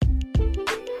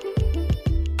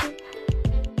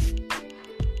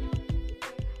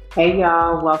Hey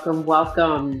y'all,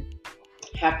 welcome.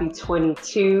 Happy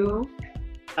 22.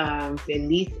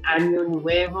 Feliz Año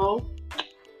Nuevo.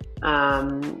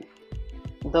 Um,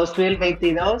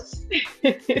 2022.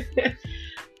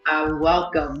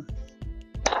 Welcome.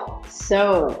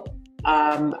 So,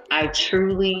 I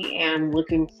truly am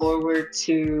looking forward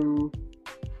to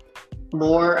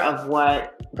more of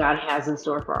what God has in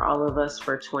store for all of us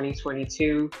for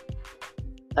 2022,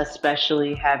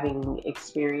 especially having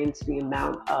experienced the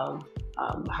amount of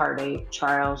heartache,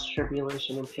 trials,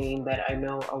 tribulation, and pain that I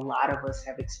know a lot of us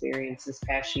have experienced this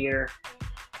past year.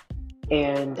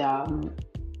 And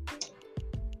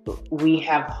we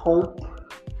have hope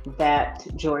that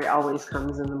joy always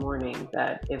comes in the morning.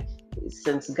 That if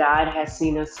since God has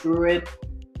seen us through it,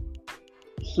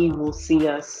 He will see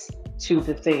us to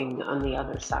the thing on the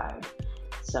other side.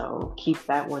 So keep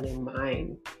that one in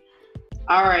mind.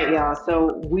 All right, y'all.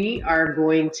 So we are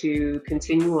going to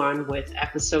continue on with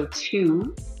episode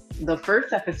 2. The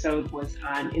first episode was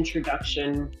on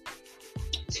introduction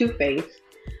to faith.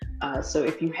 So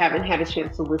if you haven't had a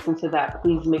chance to listen to that,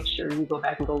 please make sure you go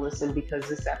back and go listen because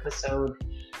this episode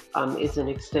is an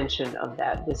extension of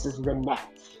that. This is the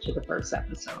next to the first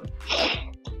episode.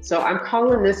 So I'm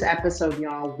calling this episode,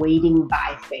 y'all, Waiting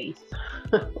by Faith.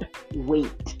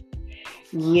 Wait.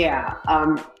 Yeah.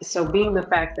 So being the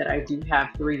fact that I do have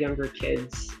 3 younger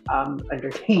kids under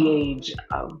the age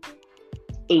of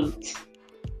 8,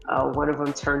 one of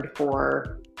them turned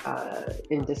 4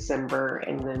 in December,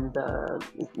 and then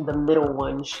the middle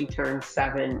one, she turned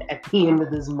 7 at the end of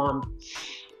this month.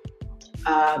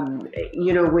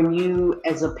 When you,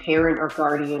 as a parent or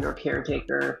guardian or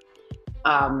caretaker,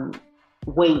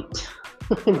 wait,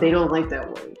 they don't like that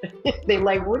word. They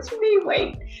like, what do you mean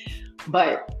wait?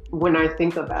 But when I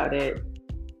think about it,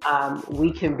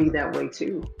 we can be that way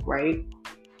too, right?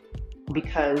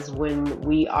 Because when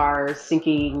we are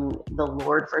seeking the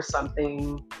Lord for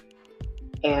something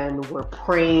and we're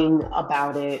praying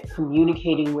about it,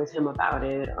 communicating with Him about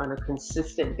it on a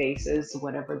consistent basis,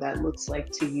 whatever that looks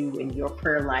like to you in your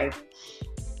prayer life,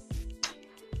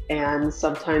 and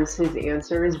sometimes His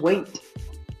answer is wait.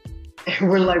 And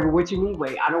we're like, what do you mean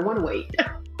wait? I don't want to wait.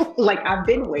 Like, I've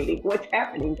been waiting. What's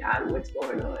happening, God? What's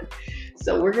going on?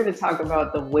 So we're going to talk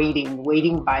about the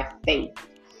waiting by faith.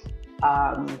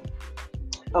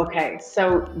 Okay,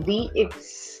 so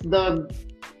the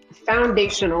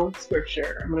foundational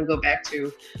scripture I'm going to go back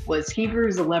to was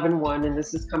Hebrews 11:1, and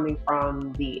this is coming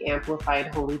from the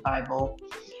Amplified Holy Bible.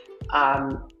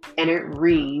 And it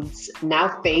reads,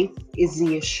 "Now faith is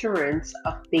the assurance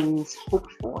of things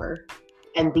hoped for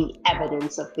and the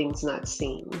evidence of things not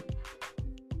seen."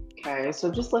 Okay, so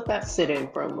just let that sit in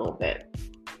for a little bit.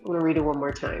 I'm going to read it one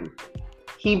more time.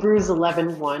 Hebrews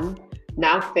 11:1.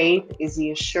 Now faith is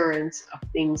the assurance of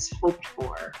things hoped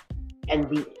for and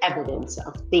the evidence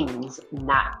of things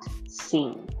not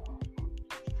seen.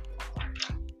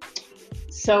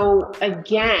 So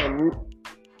again,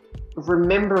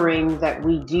 remembering that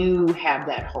we do have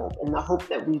that hope, and the hope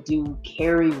that we do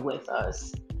carry with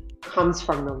us comes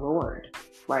from the Lord,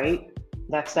 right?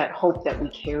 That's that hope that we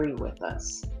carry with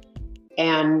us.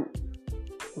 And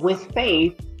with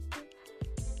faith,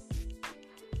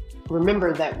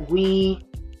 remember that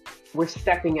we're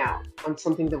stepping out on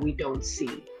something that we don't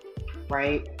see,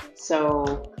 right?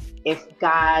 So if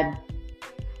God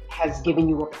has given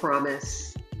you a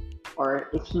promise, or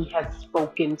if He has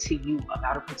spoken to you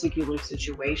about a particular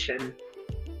situation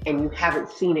and you haven't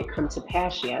seen it come to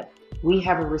pass yet, we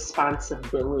have a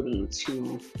responsibility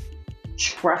to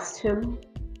trust Him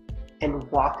and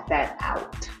walk that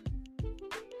out.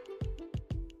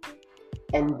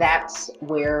 And that's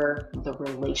where the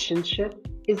relationship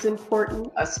is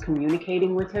important, us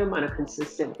communicating with Him on a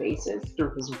consistent basis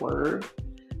through His Word,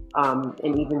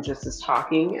 and even just as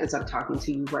I'm talking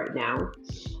to you right now,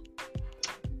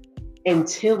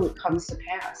 until it comes to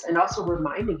pass. And also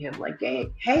reminding Him, like,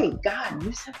 hey, God,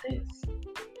 you said this.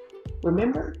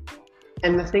 Remember?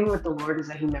 And the thing with the Lord is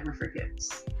that He never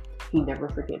forgets. He never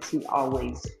forgets. He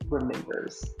always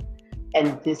remembers.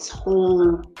 And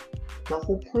the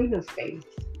whole point of faith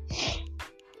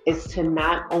is to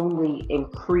not only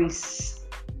increase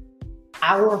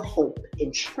our hope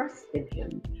and trust in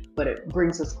Him, but it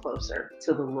brings us closer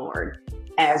to the Lord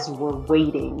as we're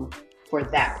waiting for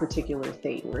that particular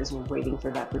thing, or as we're waiting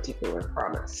for that particular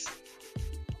promise.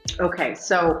 Okay,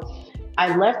 so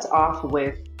I left off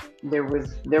with there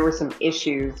were some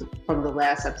issues from the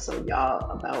last episode, y'all,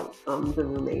 about the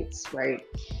roommates, right?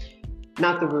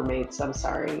 not the roommates, I'm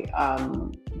sorry,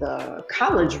 the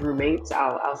college roommates,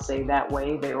 I'll say that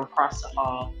way. They were across the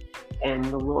hall, and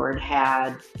the Lord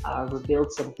had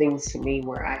revealed some things to me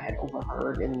where I had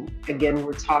overheard. And again,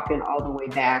 we're talking all the way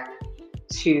back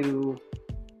to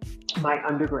my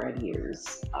undergrad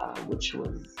years, which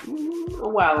was a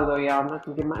while ago, y'all. I'm not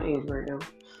gonna give my age right now.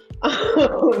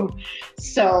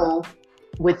 So,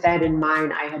 with that in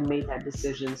mind, I had made that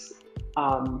decision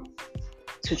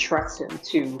to trust Him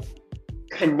to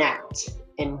connect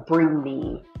and bring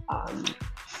me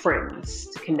friends,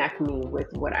 to connect me with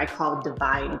what I call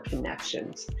divine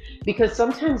connections. Because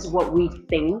sometimes what we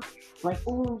think, like,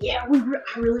 oh yeah,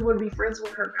 I really want to be friends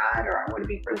with her, God, or I want to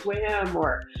be friends with him,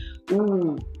 or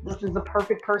ooh, this is the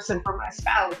perfect person for my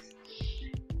spouse.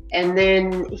 And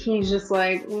then he's just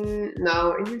like,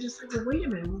 no, and you're just like, well, wait a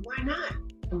minute, well, why not?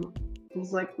 And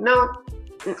he's like, no.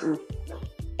 Mm-mm.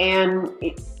 And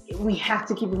we have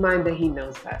to keep in mind that he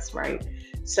knows best, right?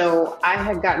 So I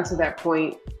had gotten to that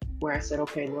point where I said,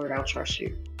 okay, Lord, I'll trust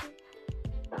you.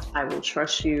 I will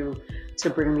trust you to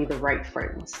bring me the right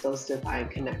friends, those divine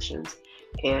connections.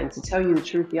 And to tell you the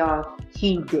truth, y'all,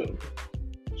 he did.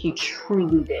 He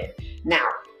truly did. Now,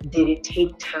 did it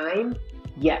take time?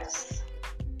 Yes.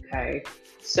 Okay.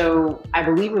 So I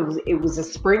believe it was a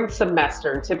spring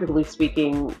semester, and typically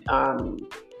speaking,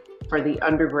 for the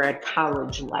undergrad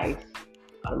college life,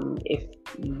 if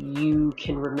you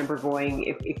can remember going,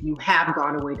 if you have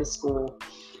gone away to school,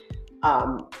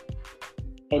 and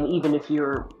even if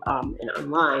you're an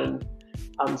online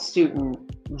student,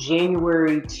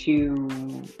 January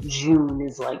to June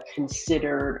is like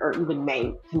considered, or even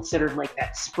May, considered like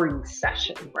that spring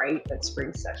session, right? That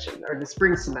spring session, or the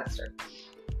spring semester.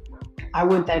 I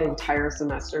went that entire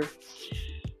semester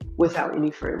without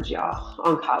any friends, y'all,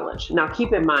 on college. Now,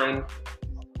 keep in mind,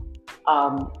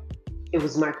 it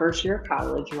was my first year of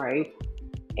college, right?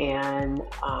 And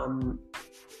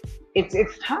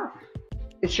it's tough.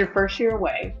 It's your first year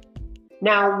away.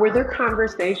 Now, were there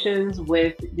conversations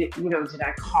with, did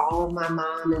I call my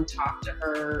mom and talk to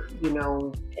her,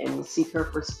 and seek her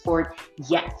for support?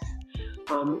 Yes.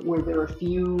 Were there a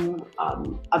few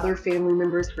other family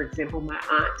members? For example, my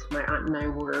aunt and I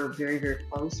were very, very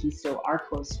close. We still are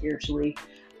close spiritually.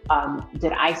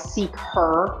 Did I seek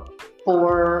her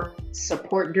for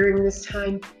support during this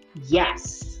time?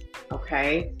 Yes.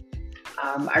 Okay.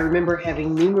 I remember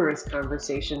having numerous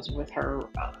conversations with her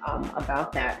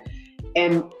about that.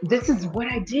 And this is what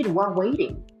I did while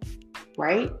waiting,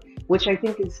 right? Which I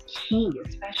think is key,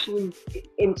 especially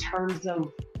in terms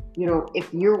of,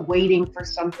 if you're waiting for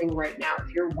something right now,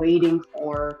 if you're waiting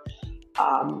for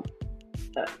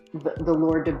the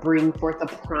Lord to bring forth a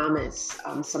promise,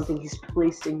 something He's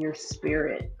placed in your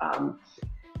spirit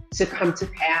to come to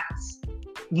pass,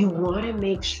 you want to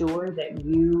make sure that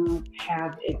you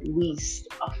have at least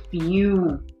a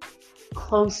few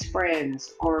close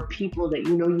friends or people that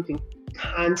you can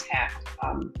contact,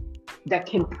 that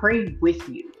can pray with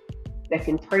you,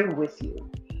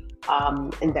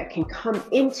 and that can come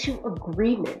into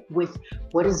agreement with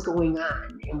what is going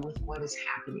on and with what is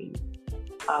happening,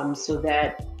 so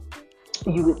that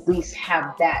you at least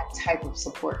have that type of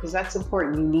support, because that's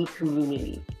important. You need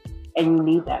community, and you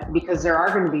need that, because there are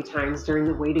going to be times during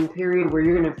the waiting period where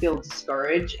you're going to feel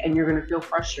discouraged and you're going to feel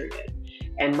frustrated.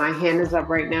 And my hand is up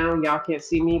right now. Y'all can't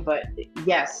see me, but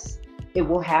yes, it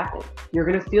will happen. You're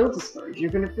going to feel discouraged.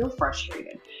 You're going to feel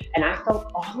frustrated. And I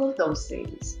felt all of those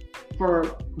things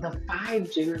for the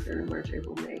 5 January, March,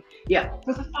 April, May. Yeah,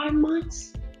 for the 5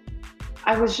 months.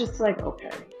 I was just like,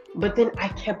 okay. But then I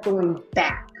kept going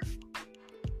back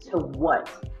to what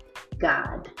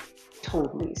God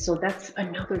told me. So that's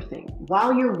another thing.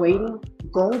 While you're waiting,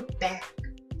 go back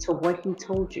to what He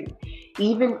told you.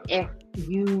 Even if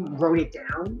you wrote it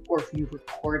down or if you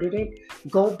recorded it,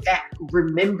 go back,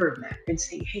 remember that, and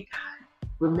say, hey, God,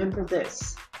 remember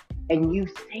this. And you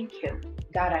thank Him.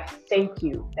 God, I thank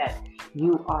you that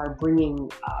you are bringing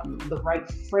the right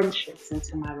friendships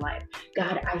into my life.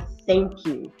 God, I thank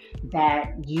you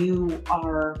that you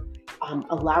are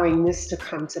allowing this to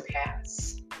come to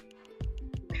pass.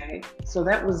 Okay, so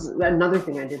that was another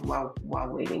thing I did while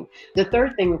waiting. The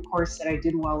third thing, of course, that I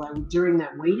did during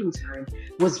that waiting time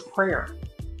was prayer.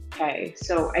 Okay,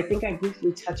 so I think I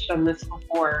briefly touched on this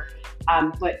before,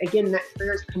 but again, that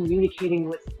prayer is communicating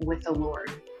with the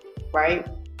Lord, right?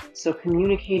 So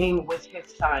communicating with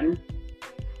His Son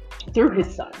through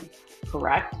His Son,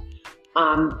 correct?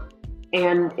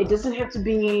 And it doesn't have to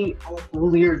be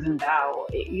holier than thou.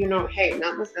 Hey,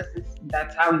 not unless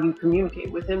that's how you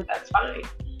communicate with Him, that's fine.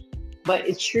 But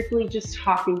it's strictly just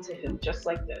talking to Him, just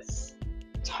like this.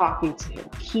 Talking to Him,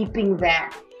 keeping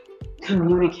that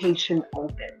communication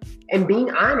open. and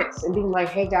being honest and being like,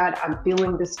 hey, God, I'm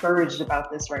feeling discouraged about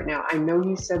this right now. I know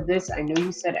you said this. I know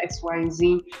you said X, Y, and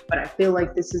Z, but I feel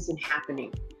like this isn't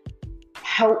happening.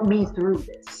 Help me through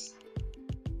this.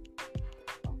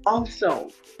 Also,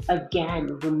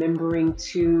 again, remembering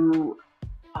to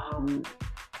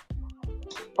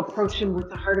approach him with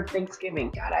the heart of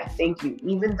thanksgiving. God, I thank you.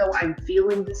 Even though I'm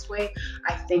feeling this way,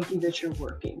 I thank you that you're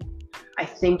working. I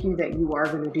thank you that you are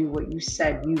going to do what you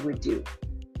said you would do,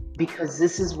 because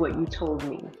this is what you told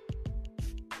me.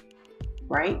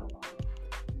 Right?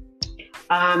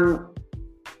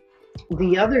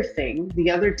 The other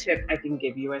tip I can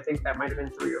give you, I think that might have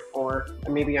been 3 or 4,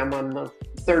 and maybe I'm on the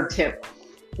 3rd tip: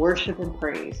 worship and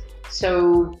praise.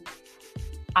 So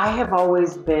I have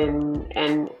always been,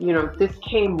 and this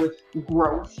came with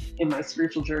growth in my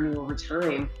spiritual journey over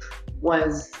time,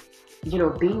 was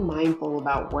being mindful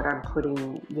about what I'm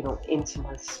putting into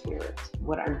my spirit,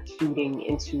 what I'm feeding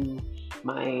into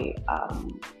my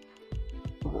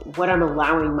what I'm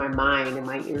allowing my mind and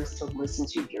my ears to listen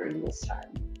to during this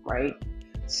time, right?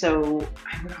 So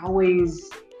I would always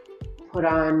put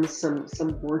on some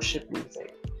worship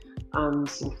music,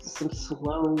 some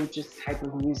slow just type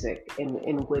of music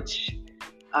in which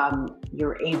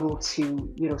you're able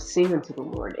to sing unto the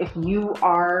Lord. If you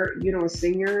are a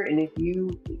singer, and if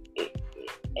you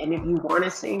want to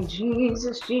sing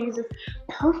Jesus, Jesus,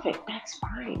 perfect, that's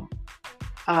fine.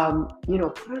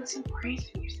 Put on some praise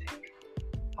music.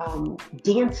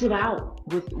 Dance it out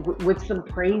with some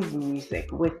praise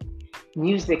music, with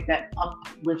music that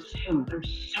uplifts him.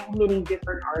 There's so many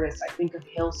different artists. I think of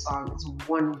Hillsong as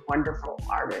one wonderful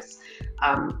artist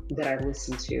that I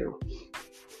listen to.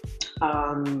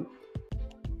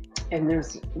 And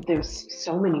there's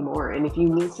so many more. And if you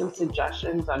need some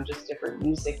suggestions on just different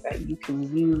music that you can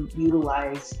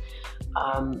utilize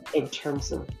in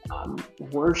terms of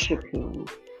worshiping,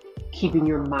 keeping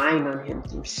your mind on him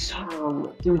through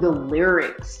song, through the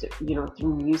lyrics,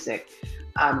 through music,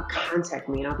 contact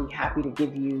me, and I'll be happy to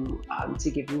give you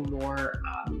more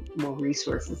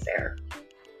resources there.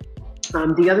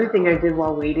 The other thing I did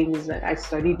while waiting is that I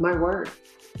studied my word.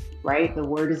 Right? The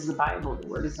word is the Bible. The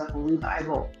word is the Holy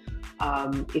Bible.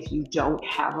 If you don't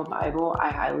have a Bible,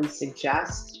 I highly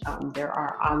suggest there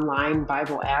are online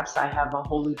Bible apps. I have a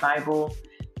Holy Bible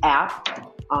app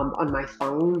on my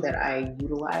phone that I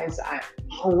utilize. I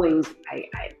always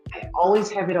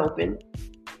have it open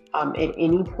at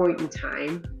any point in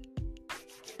time.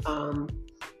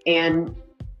 And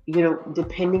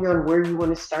depending on where you want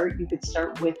to start, you could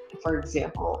start with, for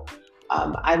example,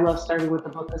 I love starting with the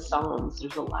book of Psalms.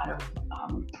 There's a lot of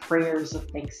prayers of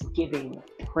thanksgiving,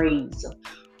 praise, of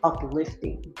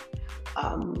uplifting,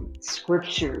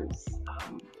 scriptures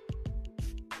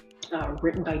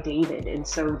written by David. And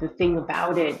so the thing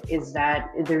about it is that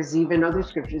there's even other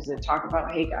scriptures that talk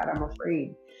about, hey, God, I'm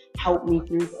afraid. Help me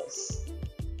through this.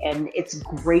 And it's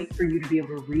great for you to be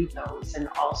able to read those, and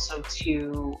also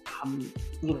to,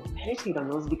 meditate on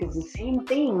those, because the same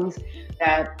things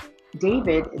that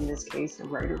David, in this case, the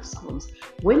writer of Psalms,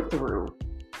 went through,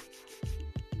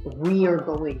 we are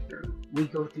going through. We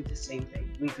go through the same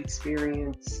thing. We've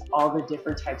experienced all the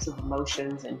different types of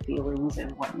emotions and feelings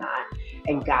and whatnot,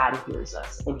 and God hears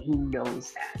us, and he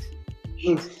knows that.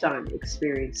 His son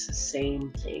experienced the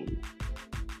same thing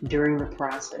during the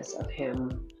process of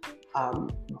him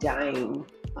dying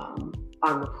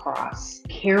on the cross,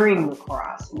 carrying the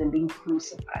cross, and then being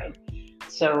crucified.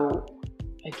 So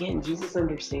again, Jesus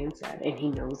understands that, and he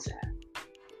knows that.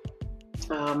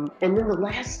 And then the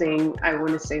last thing I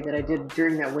want to say that I did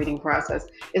during that waiting process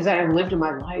is that I lived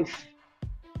my life.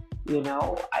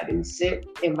 I didn't sit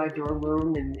in my dorm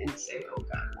room and say, oh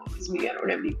God, what was me? I don't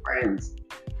have any friends.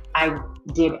 I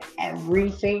did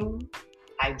everything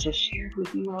I just shared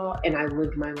with you all, and I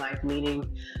lived my life, meaning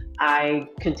I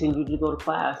continued to go to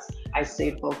class. I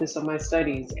stayed focused on my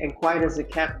studies, and quite as it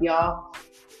kept, y'all,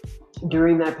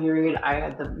 during that period,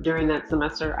 during that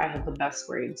semester, I had the best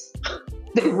grades.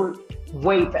 They were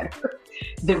way better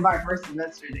than my first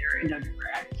semester there in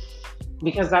undergrad,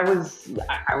 because I was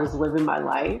living my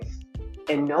life,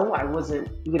 and no, I wasn't,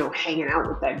 hanging out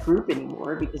with that group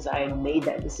anymore, because I had made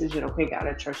that decision. Okay, God,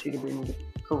 I trust you to bring me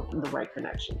the right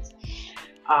connections.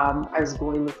 I was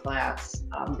going to class.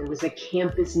 There was a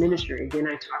campus ministry. Again,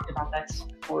 I talked about that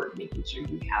support, making sure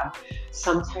you have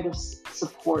some type of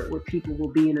support where people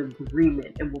will be in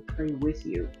agreement and will pray with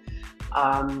you.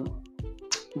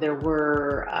 There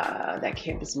were, that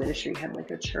campus ministry had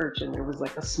like a church, and there was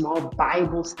like a small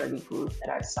Bible study group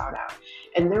that I sought out.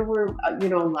 And there were,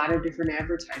 a lot of different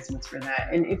advertisements for that.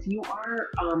 And if you are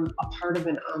a part of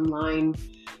an online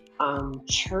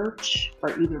church,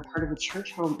 or either part of a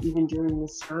church home, even during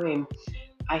this time,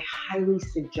 I highly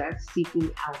suggest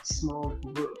seeking out small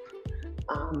group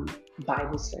um,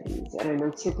 Bible studies. And I know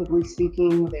typically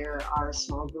speaking, there are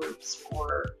small groups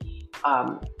for,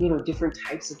 different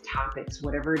types of topics,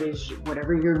 whatever it is,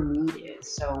 whatever your need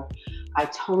is. So I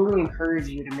totally encourage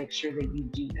you to make sure that you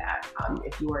do that.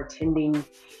 If you are attending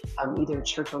either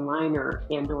church online or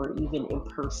even in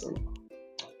person,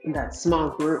 in that small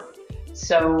group.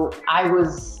 So I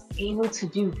was able to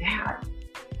do that.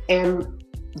 And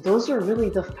those are really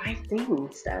the 5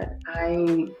 things that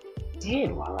I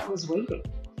did while I was waiting.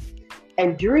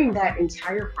 And during that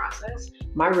entire process,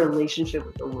 my relationship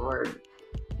with the Lord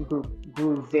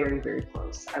grew very, very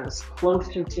close. I was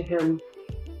closer to Him.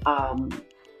 Um,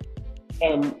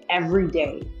 and every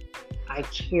day I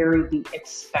carried the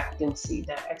expectancy,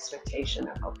 that expectation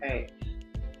of, okay,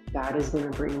 God is going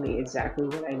to bring me exactly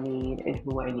what I need and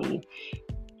who I need.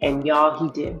 And y'all,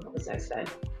 He did, as I said,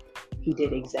 He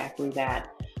did exactly that.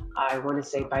 I want to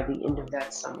say by the end of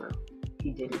that summer,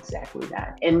 He did exactly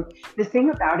that. And the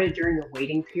thing about it during the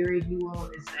waiting period, you all,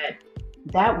 is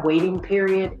that waiting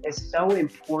period is so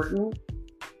important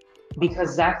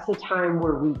because that's the time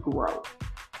where we grow.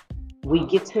 We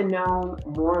get to know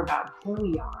more about who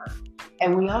we are,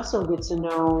 and we also get to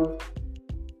know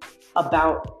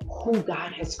about who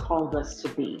God has called us to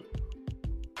be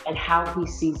and how He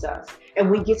sees us. And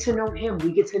we get to know Him,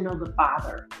 we get to know the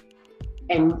Father.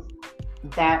 And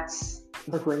that's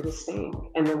the greatest thing.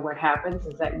 And then what happens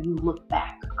is that you look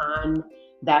back on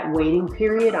that waiting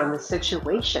period, on the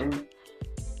situation,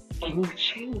 and you've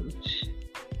changed.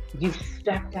 You've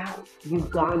stepped out. You've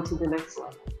gone to the next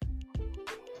level.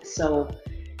 So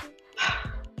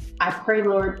I pray,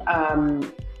 Lord,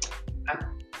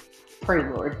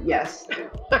 yes.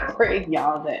 I pray,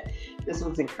 y'all, that this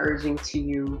was encouraging to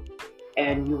you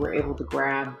and you were able to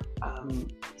grab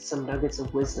some nuggets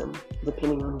of wisdom,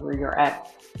 depending on where you're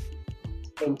at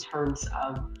in terms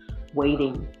of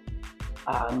waiting,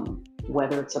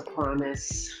 whether it's a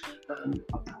promise,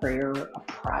 a prayer, a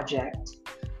project.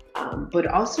 But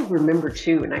also remember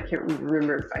too, and I can't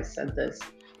remember if I said this,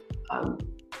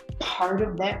 part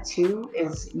of that too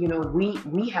is,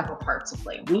 we have a part to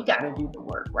play. We got to do the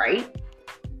work, right?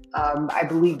 I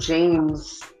believe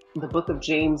James, the book of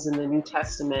James in the New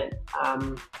Testament,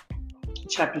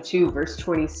 chapter 2, verse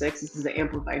 26, this is the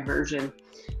Amplified Version.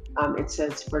 It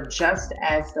says, "For just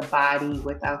as the body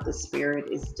without the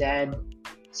spirit is dead,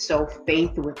 so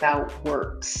faith without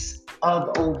works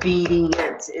of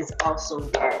obedience is also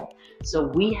dead." So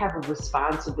we have a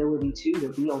responsibility too to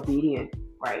be obedient,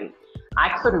 right?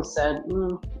 I could have said,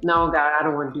 "No, God, I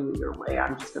don't want to do it your way.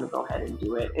 I'm just going to go ahead and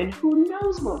do it." And who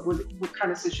knows what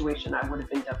kind of situation I would have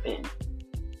ended up in.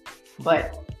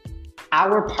 But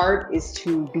our part is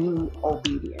to be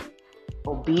obedient.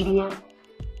 Obedient,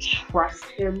 trust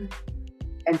Him,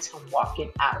 and to walk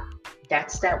it out.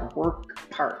 That's that work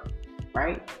part,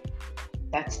 right?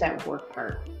 That's that work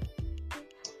part.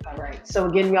 All right. So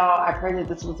again, y'all, I pray that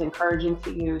this was encouraging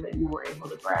to you, that you were able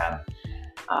to grab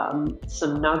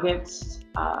some nuggets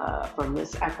from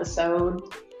this episode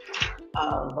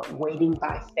of Waiting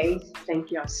by Faith.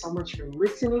 Thank y'all so much for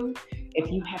listening.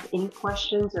 If you have any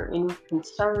questions or any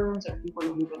concerns, or if you want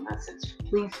to leave a message,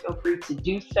 please feel free to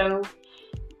do so.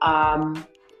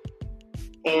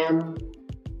 And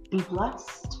be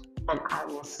blessed. And I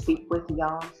will speak with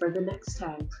y'all for the next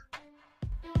time.